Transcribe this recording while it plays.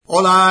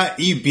Hola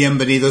y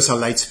bienvenidos a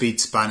Lightspeed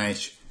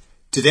Spanish.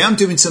 Today I'm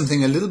doing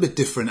something a little bit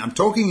different. I'm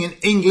talking in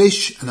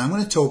English and I'm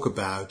going to talk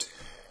about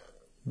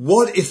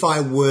what if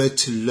I were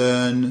to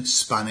learn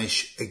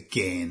Spanish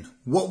again?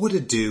 What would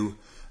I do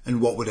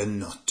and what would I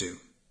not do?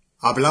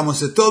 Hablamos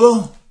de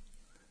todo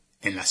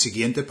en la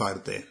siguiente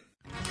parte.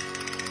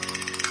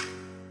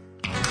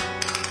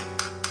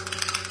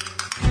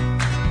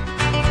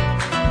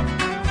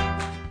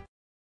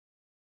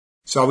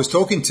 So I was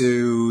talking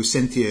to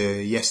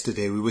Cynthia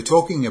yesterday. We were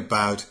talking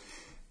about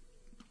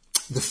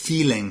the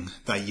feeling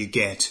that you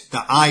get,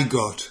 that I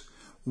got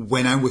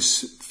when I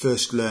was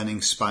first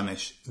learning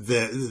Spanish.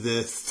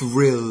 The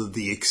thrill,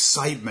 the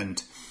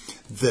excitement,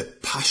 the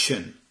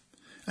passion.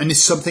 And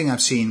it's something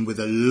I've seen with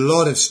a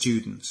lot of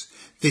students.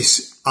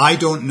 I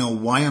don't know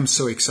why I'm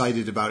so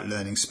excited about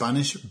learning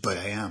Spanish, but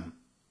I am.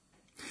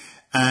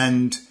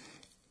 And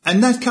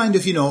that kind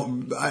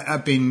of,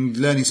 I've been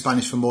learning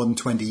Spanish for more than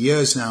 20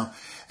 years now.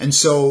 And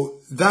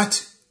so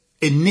that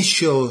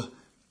initial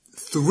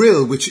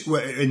thrill,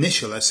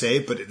 initial I say,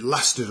 but it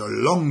lasted a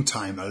long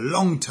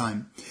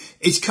time,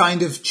 it's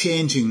kind of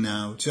changing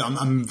now.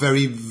 I'm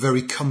very,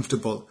 very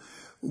comfortable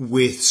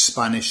with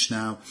Spanish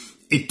now.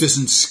 It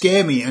doesn't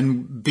scare me,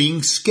 and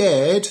being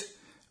scared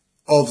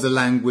of the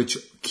language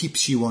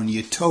keeps you on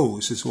your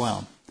toes as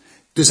well.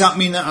 Does that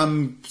mean that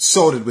I'm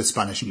sorted with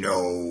Spanish?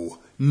 No,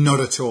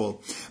 not at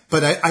all.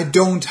 But I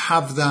don't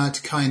have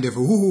that kind of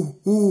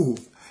ooh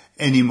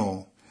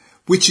anymore.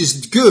 Which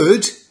is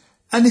good,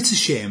 and it's a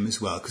shame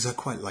as well, because I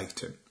quite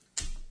liked it.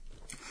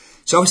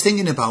 So I was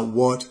thinking about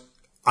what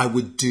I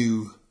would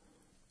do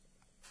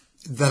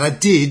that I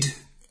did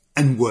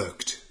and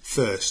worked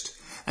first,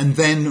 and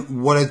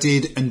then what I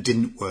did and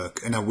didn't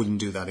work, and I wouldn't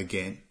do that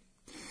again.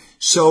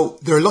 So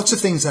there are lots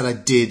of things that I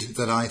did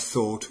that I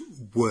thought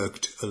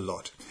worked a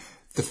lot.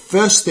 The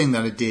first thing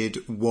that I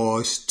did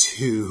was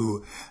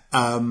to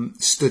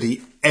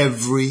study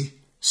every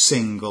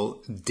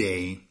single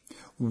day,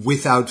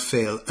 without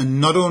fail. And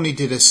not only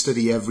did I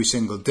study every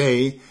single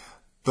day,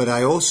 but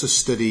I also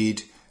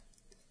studied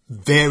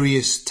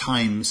various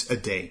times a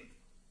day.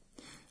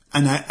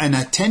 And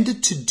I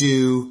tended to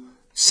do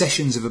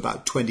sessions of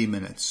about 20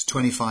 minutes,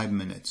 25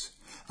 minutes.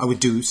 I would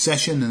do a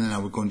session and then I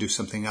would go and do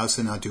something else,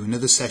 and I'd do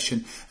another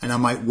session, and I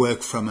might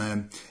work from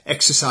an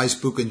exercise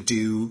book and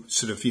do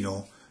sort of,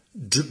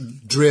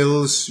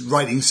 drills,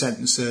 writing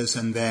sentences,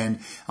 and then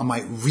I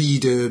might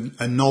read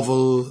a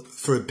novel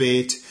for a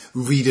bit,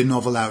 read a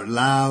novel out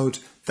loud.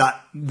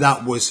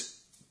 That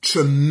was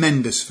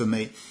tremendous for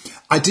me.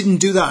 I didn't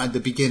do that at the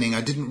beginning.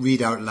 I didn't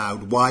read out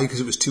loud. Why? Because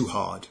it was too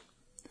hard.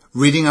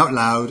 Reading out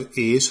loud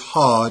is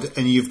hard,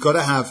 and you've got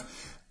to have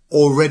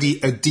already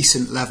a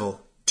decent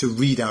level to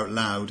read out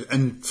loud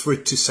and for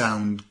it to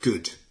sound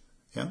good.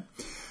 Yeah.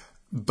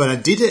 But I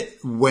did it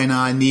when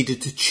I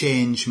needed to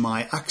change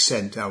my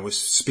accent. I was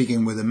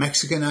speaking with a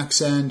Mexican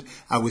accent.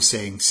 I was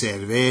saying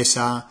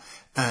cerveza,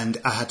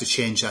 and I had to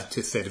change that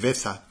to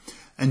cerveza.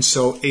 And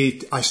so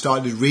I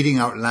started reading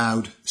out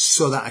loud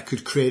so that I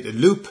could create a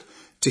loop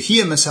to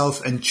hear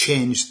myself and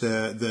change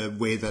the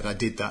way that I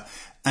did that.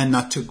 And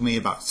that took me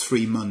about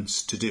 3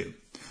 months to do.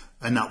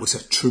 And that was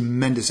a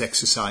tremendous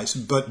exercise.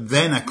 But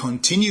then I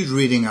continued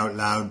reading out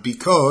loud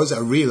because I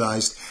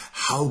realized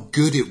how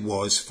good it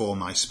was for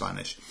my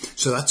Spanish.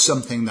 So that's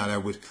something that I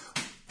would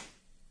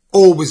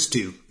always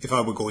do. If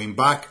I were going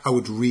back, I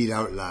would read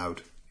out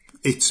loud.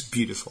 It's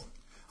beautiful.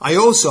 I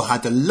also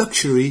had the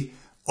luxury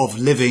of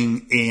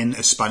living in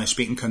a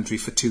Spanish-speaking country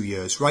for 2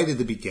 years, right at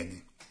the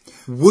beginning.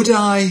 Would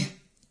I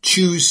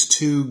choose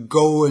to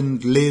go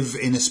and live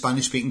in a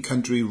Spanish-speaking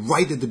country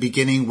right at the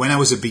beginning when I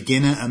was a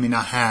beginner? I mean,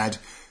 I had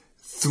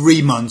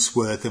 3 months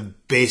worth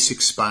of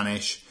basic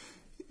Spanish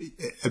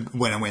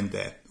when I went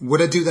there.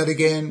 Would I do that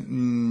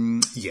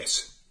again?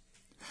 Yes.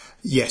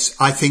 Yes,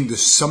 I think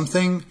there's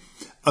something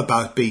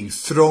about being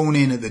thrown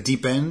in at the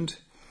deep end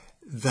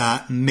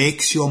that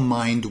makes your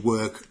mind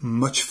work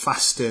much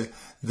faster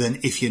than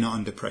if you're not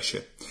under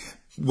pressure.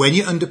 When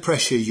you're under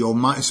pressure, your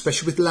mind,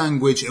 especially with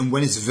language, and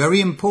when it's very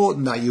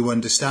important that you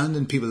understand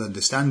and people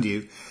understand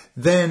you,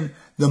 then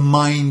the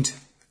mind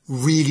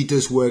really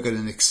does work at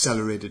an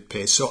accelerated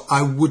pace. So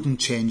I wouldn't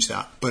change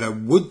that, but I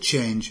would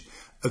change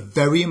a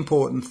very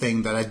important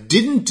thing that I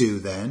didn't do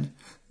then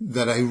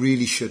that I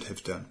really should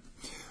have done.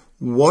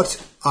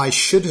 What I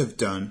should have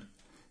done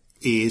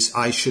is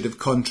I should have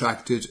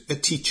contracted a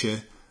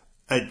teacher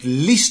at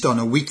least on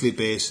a weekly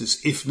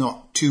basis, if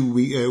not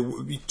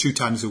 2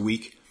 times a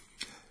week,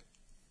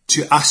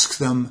 to ask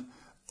them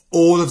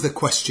all of the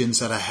questions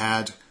that I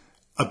had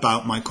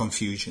about my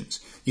confusions.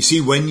 You see,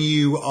 when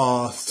you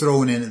are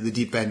thrown in at the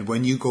deep end,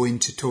 when you go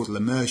into total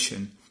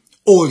immersion,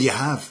 all you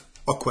have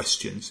are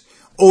questions.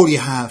 All you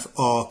have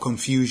are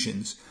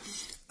confusions.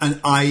 And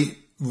I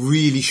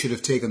really should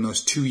have taken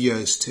those 2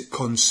 years to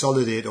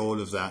consolidate all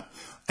of that.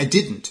 I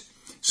didn't.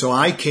 So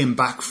I came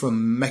back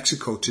from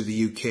Mexico to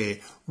the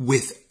UK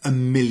with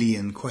 1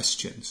 million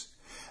questions.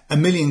 1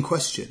 million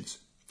questions.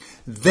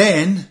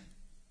 Then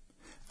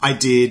I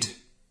did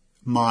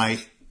my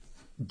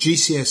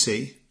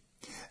GCSE,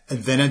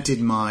 and then I did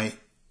my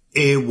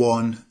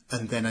A1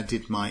 and then I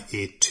did my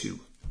A2.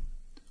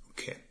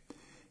 Okay.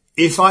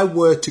 If I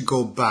were to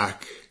go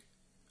back,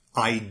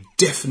 I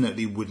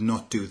definitely would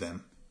not do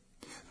them.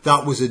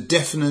 That was a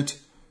definite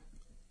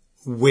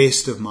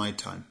waste of my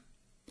time.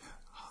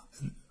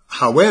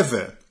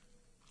 However,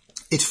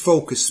 it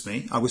focused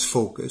me. I was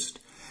focused.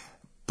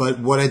 But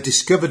what I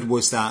discovered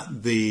was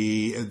that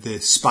the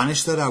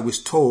Spanish that I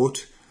was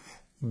taught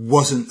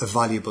wasn't a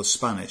valuable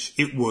Spanish.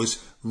 It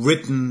was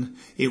written,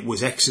 it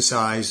was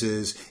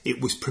exercises, it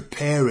was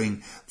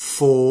preparing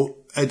for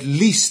at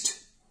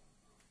least,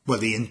 well,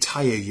 the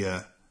entire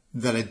year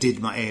that I did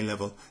my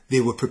A-level.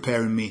 They were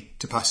preparing me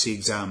to pass the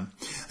exam.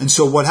 And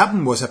so what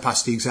happened was I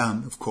passed the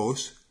exam, of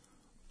course,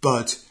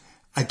 but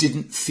I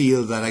didn't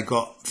feel that I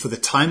got, for the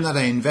time that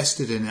I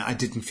invested in it, I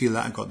didn't feel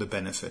that I got the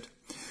benefit.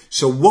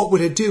 So what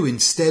would I do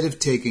instead of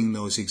taking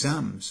those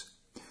exams?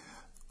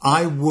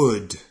 I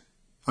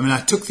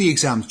took the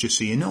exams, just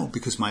so you know,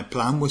 because my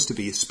plan was to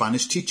be a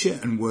Spanish teacher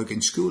and work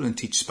in school and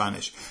teach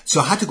Spanish.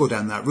 So I had to go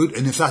down that route.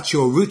 And if that's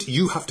your route,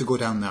 you have to go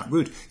down that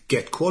route.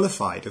 Get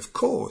qualified, of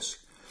course.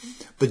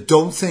 But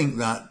don't think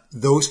that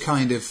those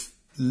kind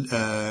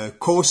of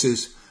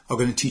courses are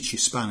going to teach you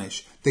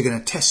Spanish. They're going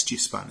to test you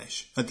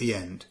Spanish at the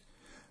end.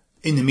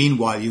 In the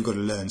meanwhile, you've got to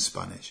learn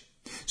Spanish.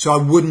 So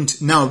I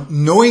wouldn't, now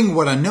knowing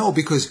what I know,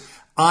 because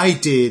I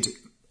did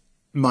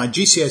my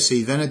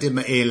GCSE, then I did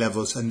my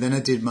A-levels, and then I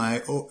did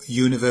my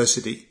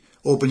university,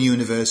 Open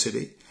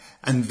University,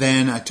 and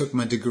then I took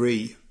my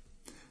degree.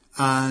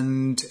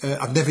 And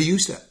I've never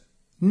used it.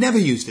 Never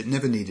used it,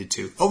 never needed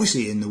to.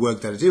 Obviously, in the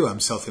work that I do, I'm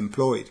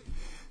self-employed.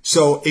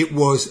 So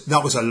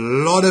that was a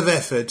lot of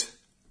effort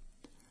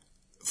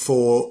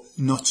for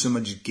not so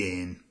much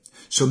gain.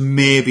 So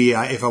maybe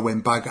if I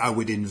went back, I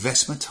would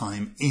invest my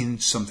time in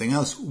something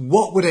else.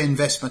 What would I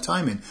invest my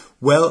time in?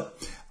 Well,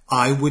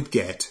 I would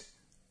get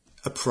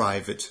a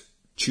private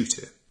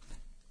tutor.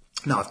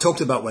 Now, I've talked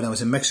about when I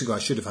was in Mexico, I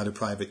should have had a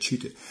private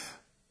tutor.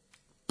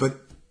 But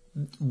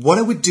what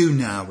I would do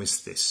now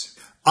is this.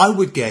 I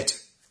would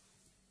get,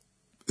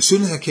 as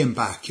soon as I came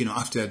back,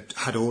 after I'd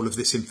had all of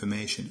this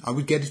information, I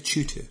would get a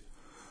tutor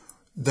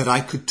that I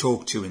could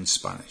talk to in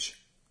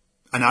Spanish.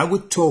 And I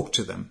would talk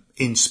to them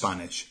in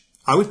Spanish.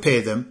 I would pay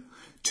them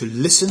to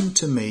listen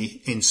to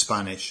me in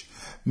Spanish,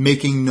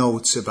 making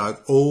notes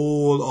about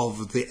all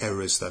of the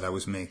errors that I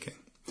was making.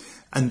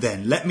 And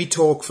then let me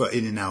talk for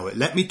an hour,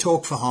 let me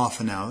talk for half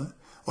an hour,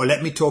 or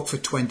let me talk for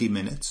 20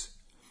 minutes.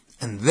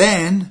 And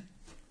then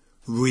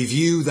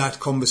review that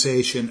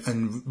conversation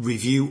and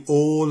review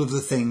all of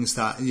the things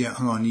that,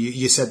 hang on,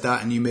 you said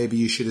that and maybe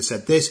you should have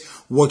said this.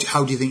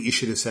 How do you think you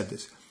should have said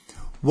this?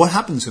 What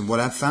happens, and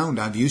what I've found,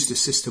 I've used a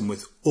system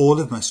with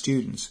all of my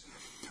students.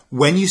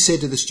 When you say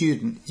to the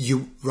student,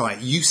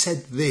 you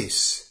said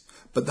this,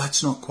 but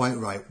that's not quite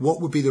right.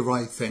 What would be the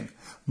right thing?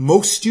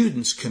 Most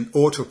students can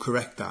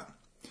autocorrect that.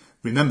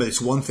 Remember,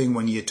 it's one thing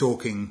when you're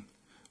talking,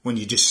 when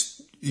you're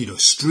just,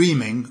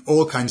 streaming,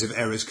 all kinds of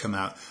errors come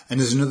out. And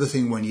there's another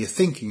thing when you're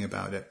thinking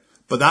about it.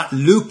 But that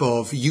loop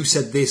of, you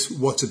said this,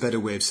 what's a better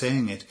way of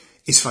saying it,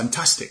 is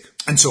fantastic.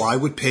 And so I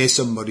would pay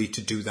somebody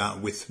to do that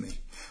with me.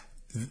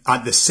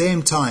 At the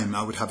same time,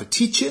 I would have a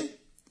teacher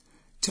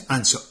to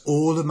answer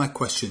all of my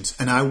questions.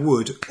 And I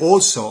would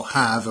also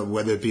have,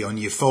 whether it be on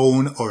your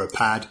phone or a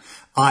pad,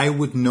 I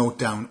would note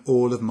down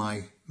all of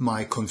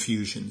my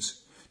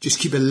confusions. Just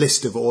keep a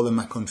list of all of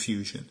my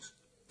confusions.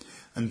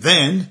 And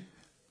then,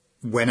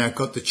 when I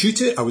got the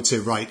tutor, I would say,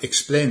 right,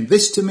 explain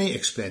this to me,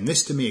 explain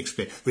this to me,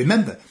 explain.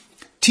 Remember,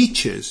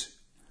 teachers,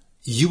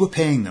 you were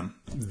paying them.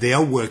 They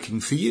are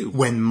working for you.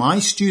 When my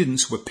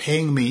students were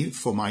paying me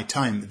for my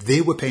time,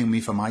 they were paying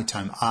me for my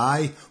time.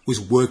 I was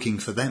working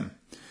for them.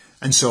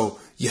 And so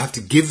you have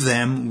to give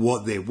them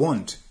what they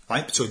want,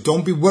 right? So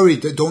don't be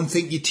worried. Don't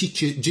think your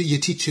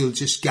teacher will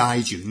just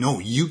guide you. No,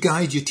 you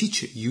guide your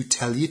teacher. You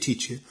tell your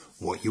teacher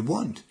what you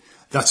want.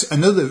 That's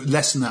another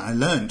lesson that I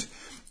learned.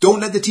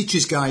 Don't let the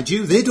teachers guide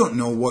you. They don't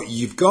know what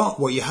you've got,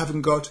 what you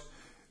haven't got.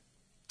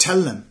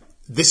 Tell them,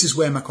 this is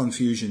where my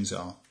confusions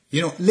are.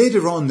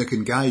 Later on they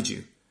can guide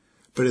you.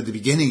 But at the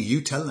beginning,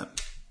 you tell them.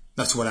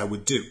 That's what I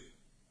would do.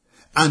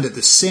 And at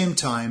the same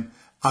time,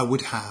 I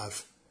would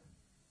have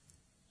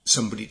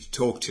somebody to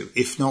talk to.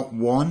 If not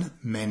one,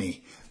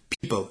 many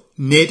people.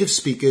 Native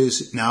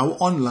speakers, now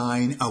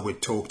online, I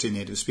would talk to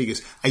native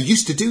speakers. I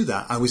used to do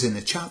that. I was in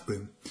a chat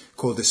room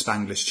called the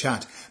Spanglish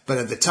Chat. But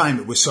at the time,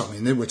 it was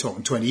something, we're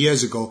talking 20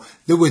 years ago,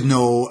 there was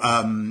no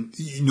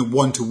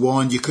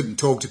one-to-one. You couldn't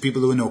talk to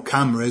people. There were no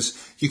cameras.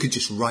 You could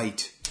just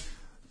write.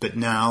 But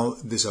now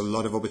there's a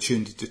lot of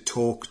opportunity to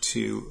talk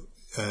to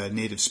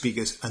native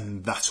speakers,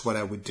 and that's what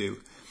I would do.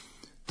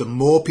 The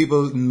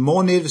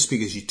more native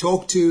speakers you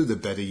talk to, the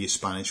better your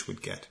Spanish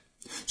would get.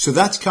 So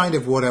that's kind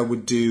of what I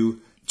would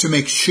do to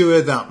make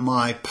sure that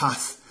my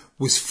path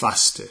was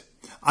faster.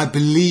 I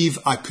believe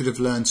I could have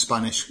learned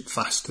Spanish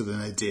faster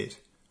than I did.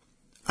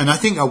 And I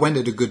think I went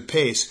at a good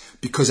pace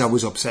because I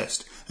was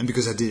obsessed and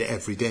because I did it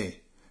every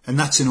day. And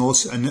that's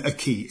a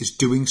key, is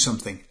doing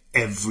something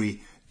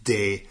every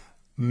day,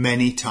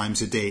 many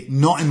times a day,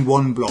 not in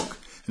one block.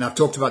 And I've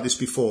talked about this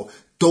before.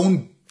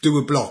 Don't do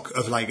a block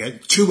of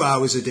like 2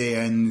 hours a day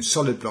and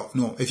solid block.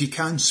 No, if you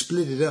can,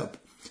 split it up.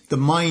 The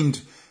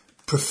mind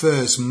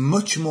prefers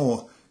much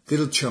more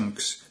little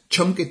chunks.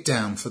 Chunk it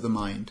down for the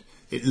mind.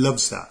 It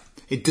loves that.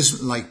 It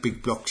doesn't like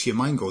big blocks. Your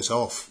mind goes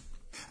off.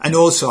 And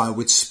also I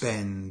would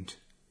spend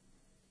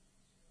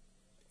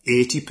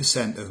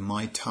 80% of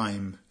my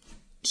time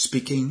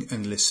speaking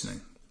and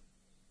listening.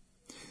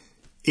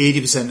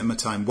 80% of my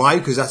time. Why?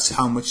 Because that's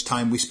how much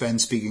time we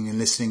spend speaking and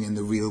listening in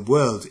the real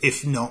world,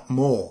 if not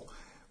more.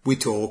 We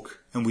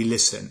talk and we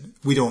listen.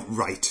 We don't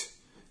write.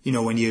 You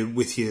know, when you're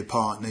with your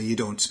partner, you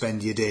don't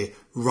spend your day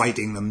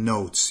writing them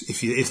notes.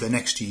 If they're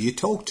next to you, you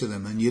talk to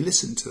them and you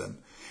listen to them.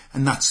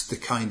 And that's the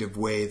kind of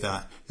way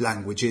that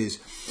language is.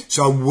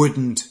 So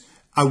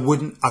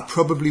I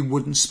probably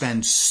wouldn't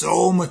spend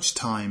so much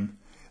time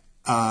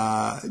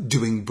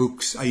doing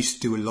books. I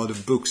used to do a lot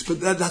of books, but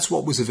that's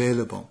what was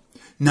available.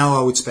 Now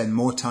I would spend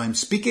more time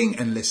speaking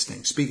and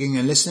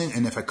listening.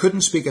 And if I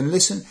couldn't speak and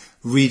listen,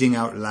 reading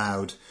out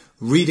loud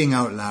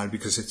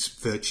because it's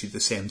virtually the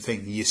same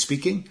thing. You're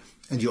speaking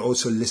and you're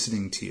also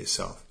listening to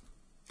yourself.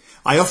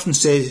 I often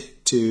say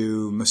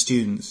to my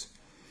students,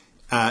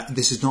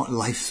 this is not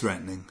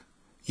life-threatening.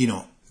 You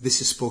know,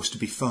 this is supposed to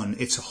be fun.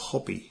 It's a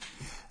hobby.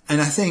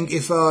 And I think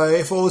if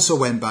I also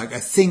went back, I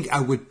think I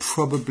would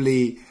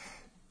probably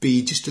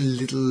be just a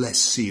little less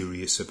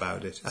serious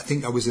about it. I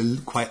think I was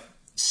quite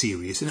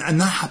serious.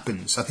 And that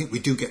happens. I think we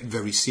do get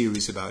very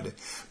serious about it.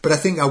 But I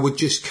think I would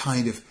just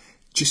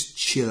just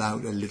chill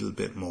out a little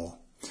bit more.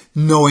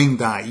 Knowing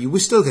that you were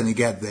still going to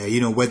get there.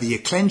 You know, whether you're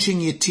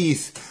clenching your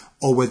teeth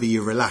or whether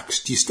you're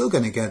relaxed, you're still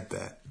going to get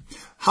there.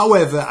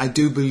 However, I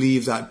do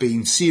believe that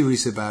being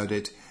serious about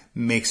it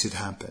makes it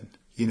happen.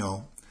 You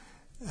know,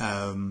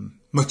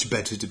 much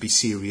better to be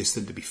serious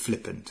than to be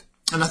flippant.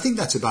 And I think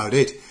that's about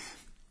it.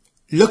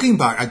 Looking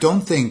back, I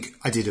don't think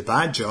I did a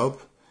bad job.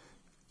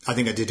 I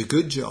think I did a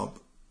good job.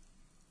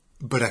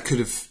 But I could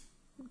have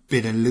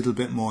been a little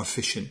bit more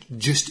efficient.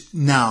 Just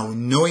now,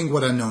 knowing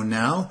what I know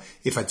now,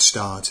 if I'd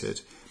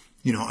started,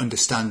 you know,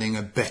 understanding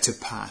a better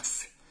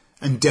path.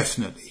 And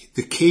definitely,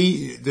 the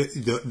key,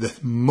 the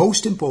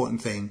most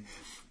important thing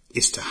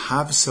is to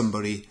have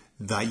somebody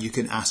that you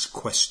can ask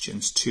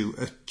questions to,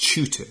 a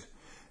tutor.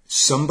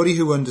 Somebody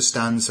who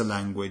understands the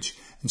language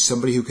and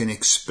somebody who can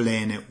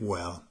explain it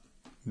well.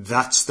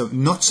 That's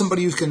not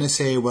somebody who's going to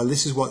say, well,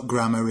 this is what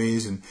grammar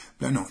is. And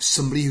no,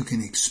 somebody who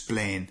can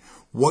explain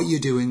what you're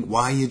doing,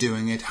 why you're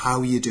doing it,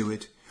 how you do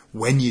it,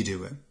 when you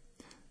do it.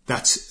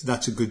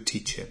 That's a good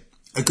teacher.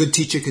 A good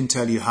teacher can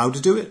tell you how to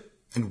do it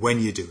and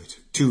when you do it.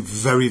 Two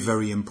very,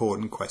 very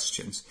important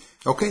questions.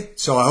 Okay,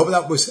 so I hope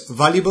that was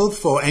valuable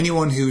for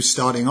anyone who's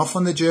starting off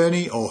on the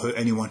journey or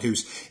anyone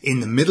who's in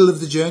the middle of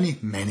the journey.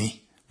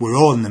 Many. We're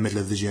all in the middle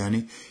of the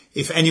journey.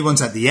 If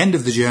anyone's at the end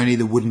of the journey,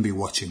 they wouldn't be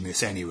watching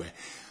this anyway.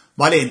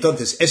 Vale,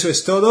 entonces, eso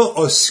es todo.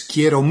 Os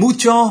quiero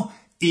mucho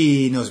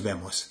y nos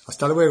vemos.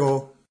 Hasta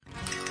luego.